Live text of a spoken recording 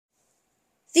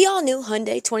The all-new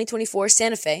Hyundai 2024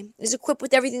 Santa Fe is equipped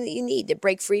with everything that you need to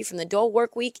break free from the dull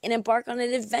work week and embark on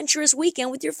an adventurous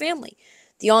weekend with your family.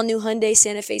 The all-new Hyundai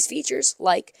Santa Fe's features,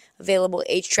 like available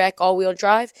H-Track all-wheel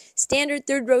drive, standard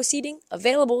third-row seating,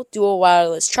 available dual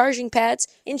wireless charging pads,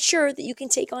 ensure that you can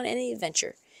take on any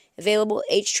adventure. Available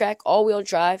H-Track all-wheel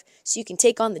drive so you can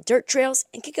take on the dirt trails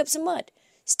and kick up some mud.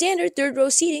 Standard third-row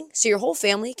seating so your whole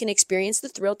family can experience the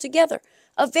thrill together.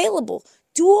 Available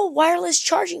dual wireless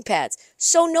charging pads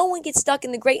so no one gets stuck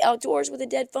in the great outdoors with a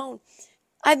dead phone.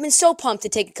 I've been so pumped to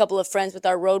take a couple of friends with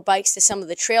our road bikes to some of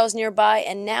the trails nearby,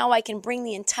 and now I can bring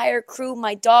the entire crew,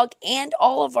 my dog, and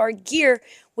all of our gear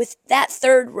with that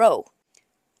third row.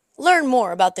 Learn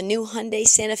more about the new Hyundai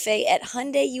Santa Fe at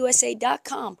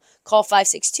HyundaiUSA.com. Call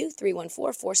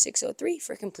 562-314-4603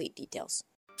 for complete details.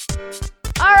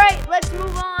 All right, let's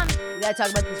move on. We got to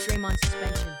talk about this Draymond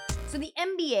suspension. So the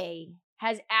NBA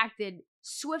has acted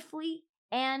swiftly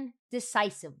and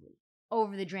decisively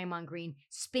over the Draymond Green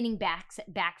spinning back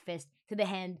fist to the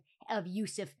hand of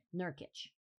Yusuf Nurkic.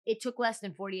 It took less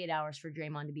than 48 hours for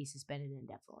Draymond to be suspended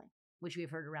indefinitely, which we've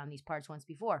heard around these parts once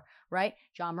before, right?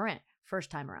 John Morant,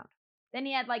 first time around. Then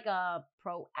he had like a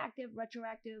proactive,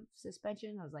 retroactive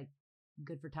suspension. I was like,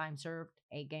 good for time served,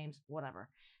 8 games, whatever.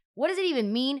 What does it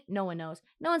even mean? No one knows.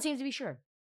 No one seems to be sure.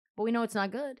 But we know it's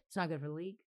not good. It's not good for the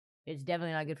league. It's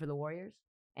definitely not good for the Warriors.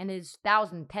 And it's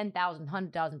 1,000, 10,000,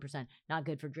 100,000% not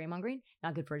good for Draymond Green,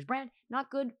 not good for his brand,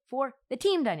 not good for the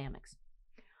team dynamics.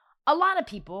 A lot of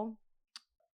people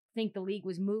think the league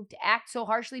was moved to act so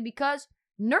harshly because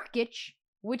Nurkic,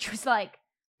 which was like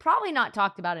probably not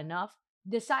talked about enough,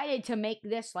 decided to make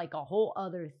this like a whole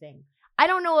other thing. I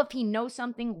don't know if he knows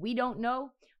something we don't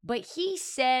know, but he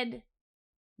said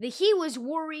that he was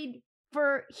worried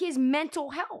for his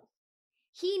mental health.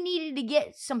 He needed to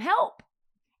get some help.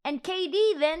 And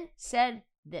KD then said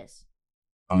this.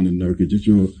 On the Nurkic,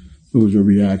 what was your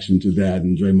reaction to that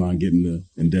and Draymond getting the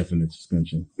indefinite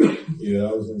suspension? Yeah,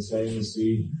 that was insane to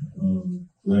see.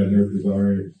 Glad Nurkic all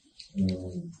right.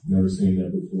 Never seen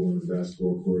that before in the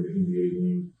basketball court, NBA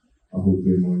game. I hope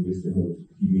Draymond gets the help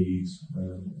he needs.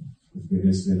 It's been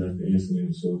incident after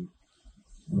incident, so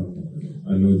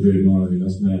I know Draymond, and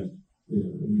that's not, he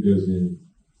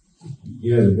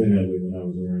hasn't been that way when I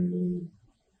was around him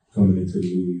coming into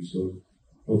the league. So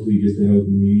hopefully he gets the help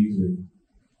he needs and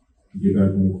get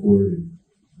back on the court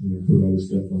and put all this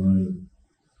stuff behind him.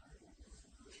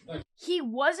 He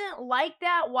wasn't like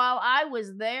that while I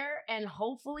was there, and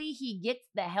hopefully he gets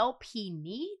the help he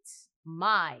needs?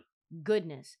 My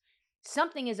goodness.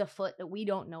 Something is afoot that we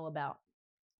don't know about.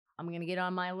 I'm going to get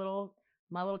on my little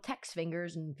text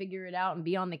fingers and figure it out and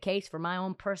be on the case for my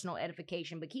own personal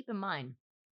edification. But keep in mind,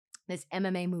 this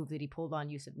MMA move that he pulled on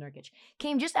Yusuf Nurkic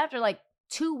came just after like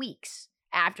 2 weeks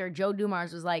after Joe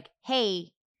Dumars was like,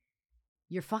 hey,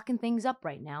 you're fucking things up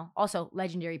right now. Also,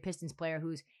 legendary Pistons player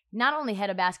who's not only head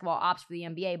of basketball ops for the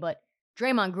NBA, but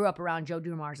Draymond grew up around Joe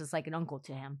Dumars. It's like an uncle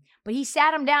to him. But he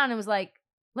sat him down and was like,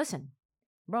 listen,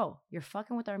 bro, you're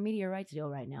fucking with our media rights deal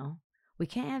right now. We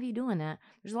can't have you doing that.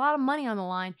 There's a lot of money on the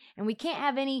line, and we can't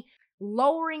have any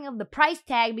lowering of the price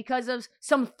tag because of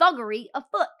some thuggery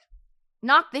afoot.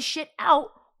 Knock this shit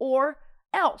out or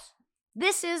else.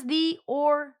 This is the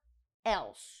or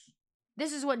else.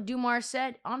 This is what Dumars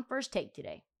said on First Take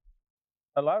today.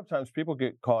 A lot of times people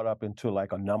get caught up into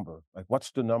like a number, like what's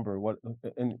the number?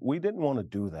 And we didn't want to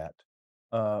do that.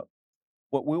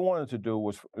 What we wanted to do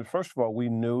was, first of all, we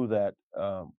knew that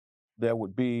there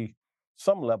would be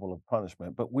some level of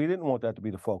punishment, but we didn't want that to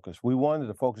be the focus. We wanted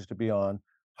the focus to be on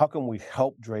how can we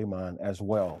help Draymond as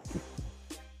well.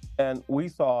 And we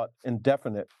thought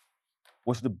indefinite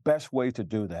was the best way to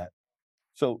do that.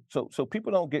 So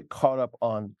people don't get caught up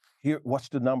on here, what's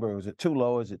the number? Is it too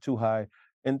low? Is it too high?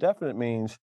 Indefinite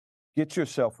means get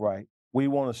yourself right. We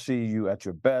want to see you at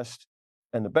your best.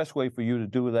 And the best way for you to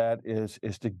do that is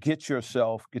to get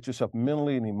yourself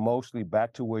mentally and emotionally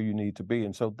back to where you need to be.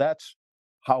 And so that's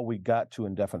how we got to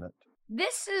indefinite.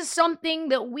 This is something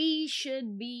that we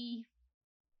should be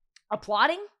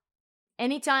applauding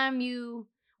anytime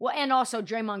and also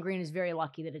Draymond Green is very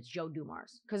lucky that it's Joe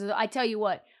Dumars. Because I tell you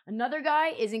what, another guy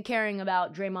isn't caring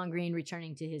about Draymond Green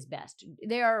returning to his best.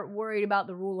 They are worried about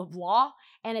the rule of law,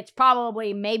 and it's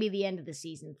probably maybe the end of the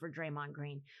season for Draymond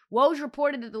Green. Woj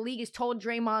reported that the league has told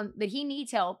Draymond that he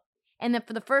needs help, and that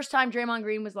for the first time, Draymond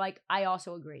Green was like, I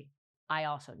also agree. I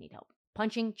also need help.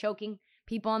 Punching, choking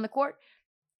people on the court.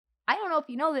 I don't know if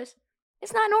you know this.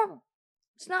 It's not normal.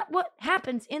 It's not what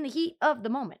happens in the heat of the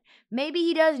moment. Maybe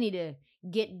he does need to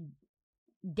get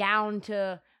down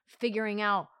to figuring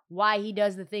out why he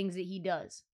does the things that he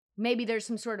does. Maybe there's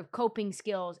some sort of coping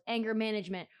skills, anger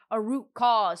management, a root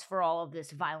cause for all of this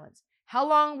violence. How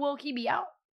long will he be out?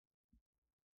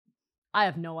 I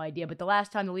have no idea, but the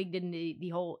last time the league did the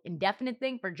whole indefinite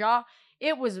thing for Ja,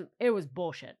 it was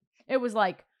bullshit. It was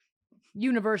like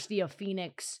University of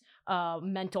Phoenix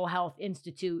mental health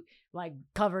institute, like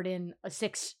covered in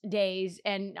 6 days,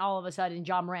 and all of a sudden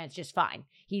Ja Morant's just fine.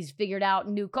 He's figured out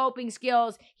new coping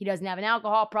skills. He doesn't have an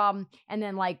alcohol problem, and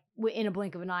then like in a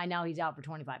blink of an eye, now he's out for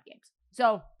 25 games.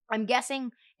 So I'm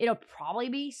guessing it'll probably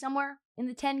be somewhere in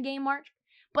the 10-game mark.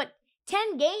 But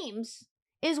 10 games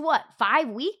is what, 5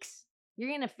 weeks? You're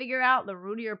going to figure out the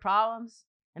root of your problems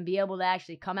and be able to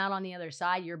actually come out on the other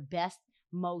side, your best,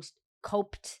 most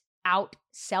coped out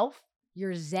self,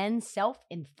 your Zen self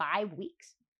in 5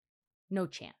 weeks? No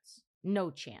chance. No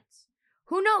chance.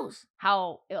 Who knows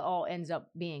how it all ends up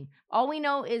being? All we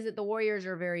know is that the Warriors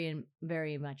are very,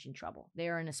 very much in trouble. They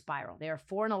are in a spiral. They are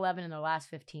 4-11 in their last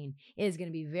 15. It is going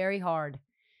to be very hard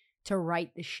to right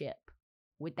the ship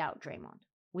without Draymond,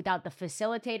 without the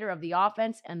facilitator of the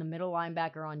offense and the middle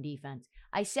linebacker on defense.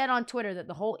 I said on Twitter that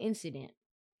the whole incident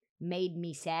made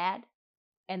me sad,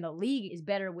 and the league is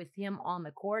better with him on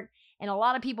the court. And a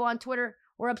lot of people on Twitter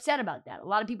were upset about that. A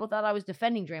lot of people thought I was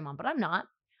defending Draymond, but I'm not.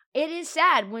 It is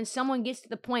sad when someone gets to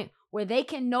the point where they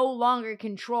can no longer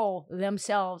control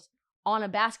themselves on a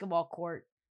basketball court,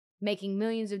 making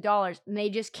millions of dollars, and they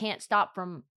just can't stop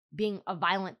from being a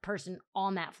violent person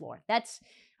on that floor.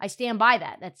 I stand by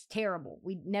that. That's terrible.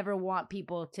 We never want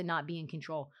people to not be in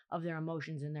control of their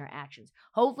emotions and their actions.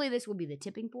 Hopefully this will be the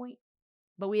tipping point,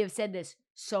 but we have said this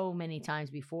so many times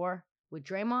before. With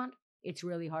Draymond, it's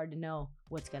really hard to know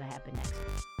what's going to happen next.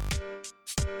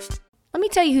 Let me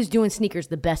tell you who's doing sneakers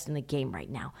the best in the game right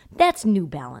now. That's New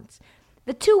Balance.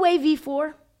 The two-way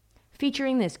V4,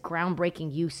 featuring this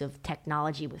groundbreaking use of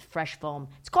technology with fresh foam.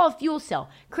 It's called Fuel Cell,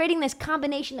 creating this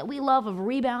combination that we love of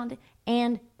rebound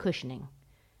and cushioning.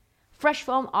 Fresh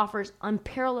foam offers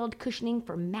unparalleled cushioning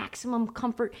for maximum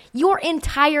comfort your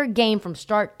entire game from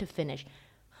start to finish.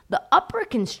 The upper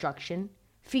construction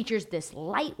features this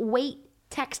lightweight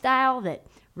textile that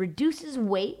reduces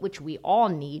weight, which we all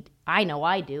need, I know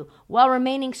I do, while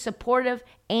remaining supportive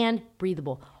and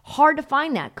breathable. Hard to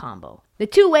find that combo. The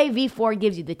two-way V4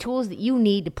 gives you the tools that you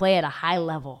need to play at a high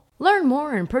level. Learn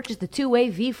more and purchase the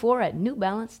two-way V4 at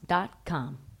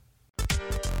newbalance.com.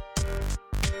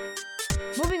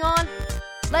 Moving on,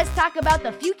 let's talk about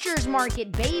the futures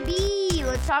market, baby.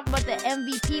 Let's talk about the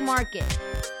MVP market.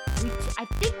 I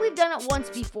think we've done it once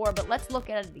before, but let's look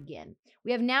at it again.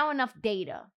 We have now enough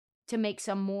data to make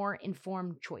some more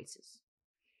informed choices.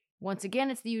 Once again,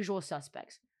 it's the usual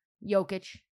suspects.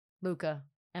 Jokic, Luka,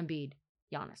 Embiid,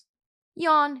 Giannis.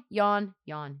 Yawn, yawn,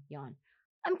 yawn, yawn.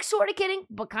 I'm sort of kidding,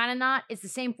 but kind of not. It's the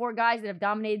same 4 guys that have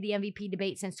dominated the MVP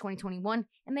debate since 2021,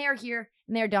 and they are here,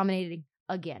 and they are dominating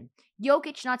again.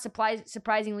 Jokic, not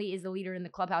surprisingly, is the leader in the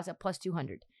clubhouse at plus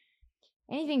 200.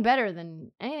 Anything better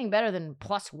than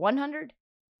plus 100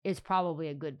 is probably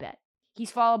a good bet. He's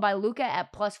followed by Luka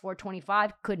at plus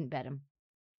 425. Couldn't bet him.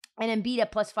 And Embiid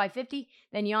at plus 550.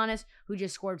 Then Giannis, who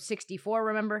just scored 64,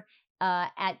 remember,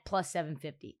 at plus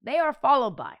 750. They are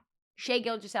followed by Shai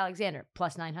Gilgeous-Alexander,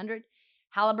 plus 900.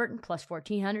 Halliburton, plus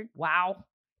 1400. Wow.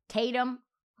 Tatum,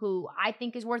 who I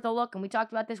think is worth a look, and we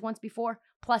talked about this once before,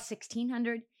 plus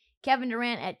 1600. Kevin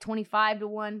Durant at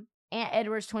 25-1. Ant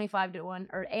Edwards, 35-1.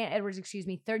 Or Ant Edwards,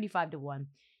 35-1.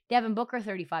 Devin Booker,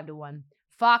 35-1.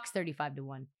 Fox,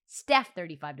 35-1. Steph,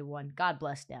 35-1. God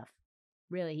bless Steph.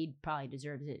 Really, he probably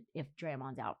deserves it if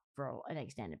Draymond's out for an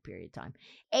extended period of time.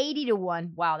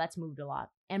 80-1. Wow, that's moved a lot.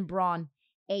 And Braun,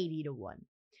 80-1.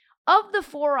 Of the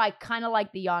 4, I kind of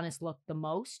like the Giannis look the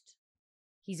most.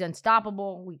 He's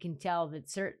unstoppable. We can tell that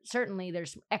certainly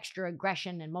there's extra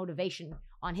aggression and motivation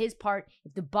on his part.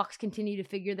 If the Bucks continue to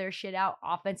figure their shit out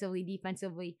offensively,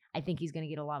 defensively, I think he's going to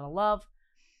get a lot of love.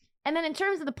 And then in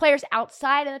terms of the players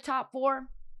outside of the top 4,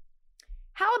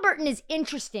 Halliburton is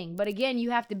interesting, but again,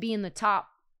 you have to be in the top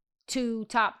 2,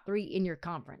 top 3 in your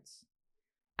conference.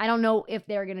 I don't know if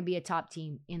they're going to be a top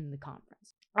team in the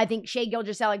conference. I think Shai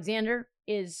Gilgeous-Alexander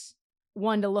is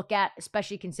one to look at,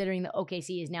 especially considering that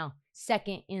OKC is now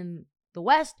second in the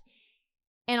West.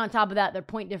 And on top of that, their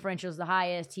point differential is the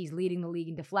highest. He's leading the league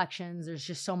in deflections. There's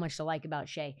just so much to like about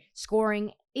Shai.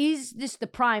 Scoring is just the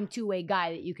prime two-way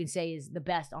guy that you can say is the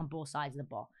best on both sides of the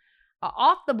ball.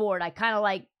 Off the board, I kind of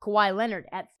like Kawhi Leonard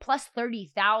at plus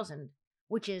 30,000,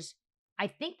 which is, I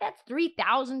think that's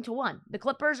 3,000 to 1. The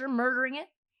Clippers are murdering it.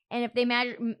 And if they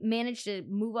manage to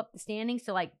move up the standings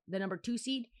to like the number 2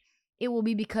 seed, it will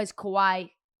be because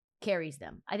Kawhi carries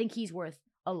them. I think he's worth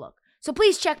a look. So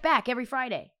please check back every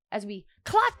Friday as we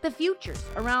clock the futures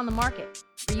around the market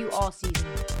for you all season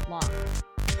long.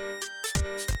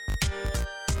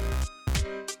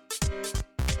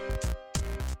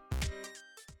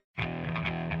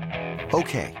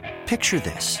 Okay, picture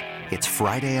this. It's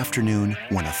Friday afternoon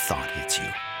when a thought hits you.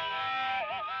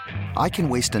 I can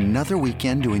waste another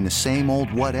weekend doing the same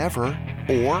old whatever,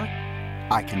 or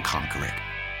I can conquer it.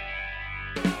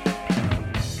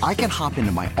 I can hop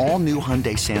into my all-new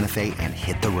Hyundai Santa Fe and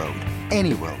hit the road.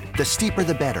 Any road. The steeper,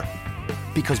 the better.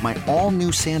 Because my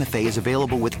all-new Santa Fe is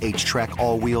available with H-Track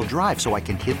all-wheel drive, so I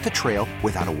can hit the trail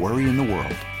without a worry in the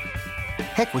world.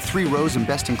 Heck, with 3 rows and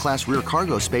best-in-class rear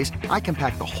cargo space, I can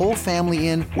pack the whole family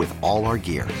in with all our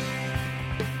gear.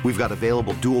 We've got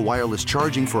available dual wireless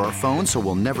charging for our phones, so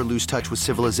we'll never lose touch with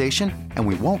civilization, and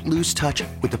we won't lose touch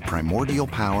with the primordial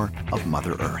power of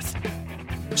Mother Earth.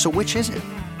 So which is it?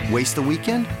 Waste the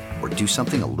weekend or do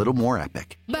something a little more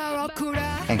epic?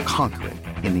 And conquer it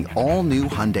in the all-new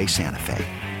Hyundai Santa Fe.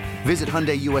 Visit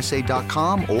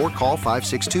HyundaiUSA.com or call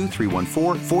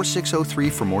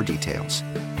 562-314-4603 for more details.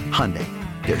 Hyundai,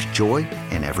 there's joy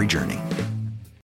in every journey.